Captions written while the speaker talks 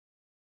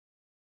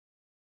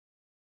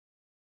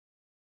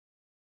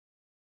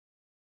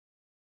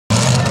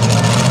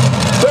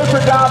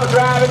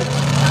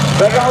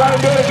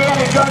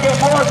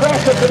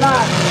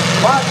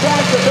Mark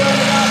Jackson doing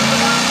it up.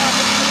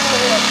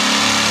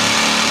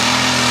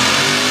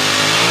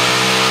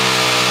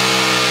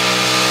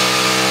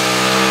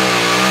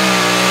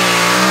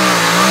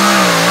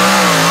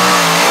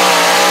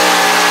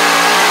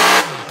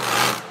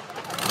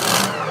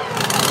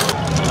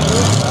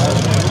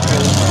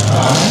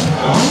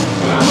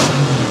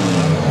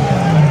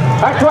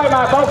 That's the way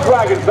my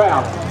Volkswagen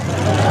sounds.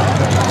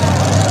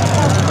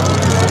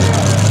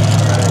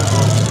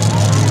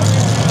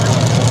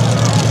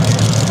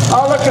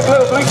 Oh, look at the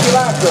little blinky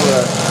lights over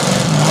there.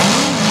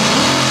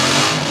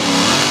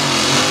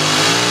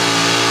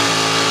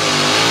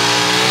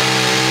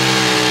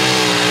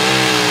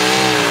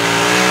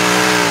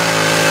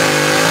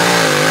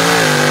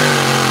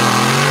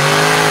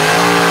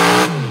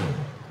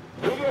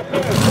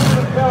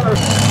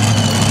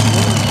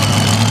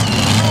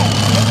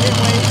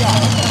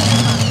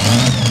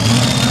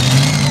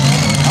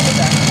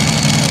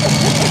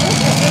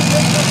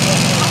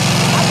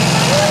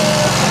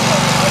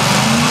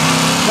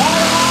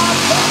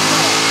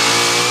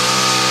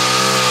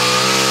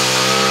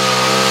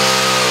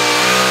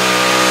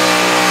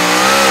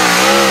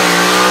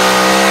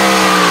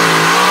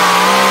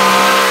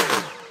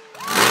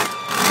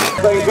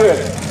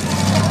 Good.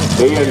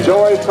 He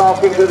enjoys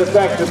talking to the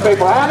Texas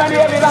people. How many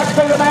of you like to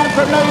see the man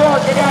from New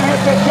York get down here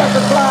and say check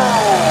the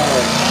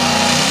flag?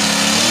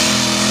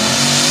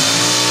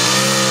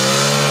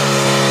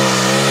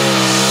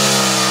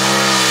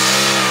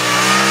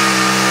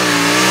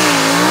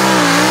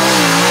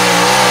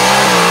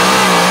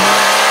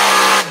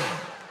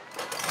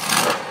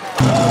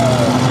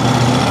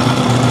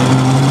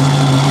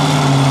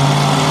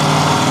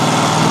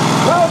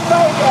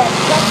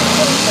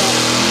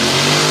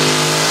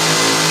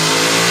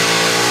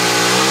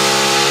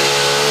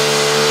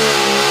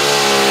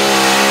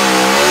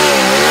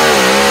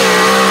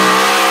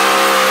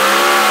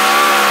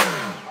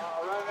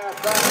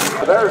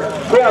 There's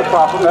tail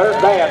popping, there's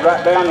Dad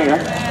right down here.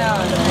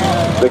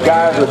 The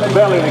guy's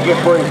smelling to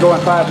get where he's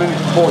going 5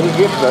 minutes before he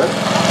gets there.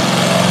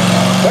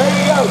 There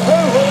you go,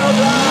 two-wheel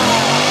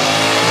drive.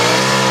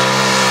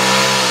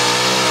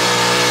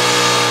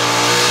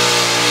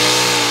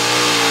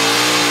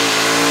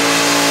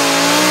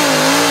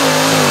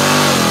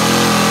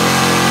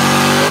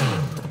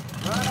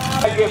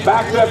 They get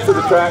backed up to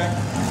the track.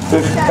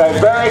 It's a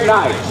very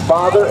nice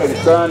father and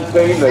son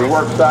team. They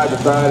work side to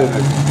side, and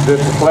it's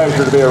just a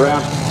pleasure to be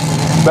around.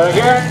 But I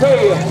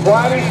guarantee you,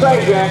 Whitey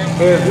Sajak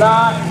is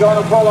not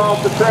going to pull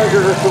off the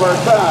trigger to her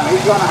son.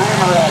 He's going to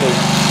hammer at him.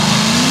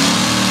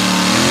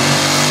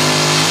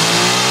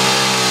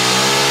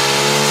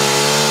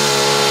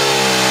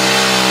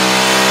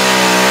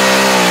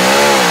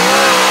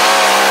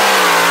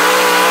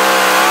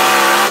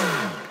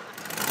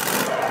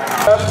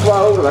 That's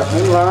slow. Let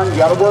me learn. You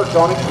got to work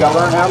on it. You got to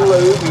learn how to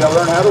lose. You got to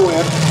learn how to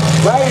win.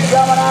 Race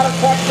coming out of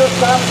Texas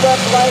comes up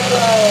late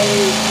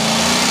race.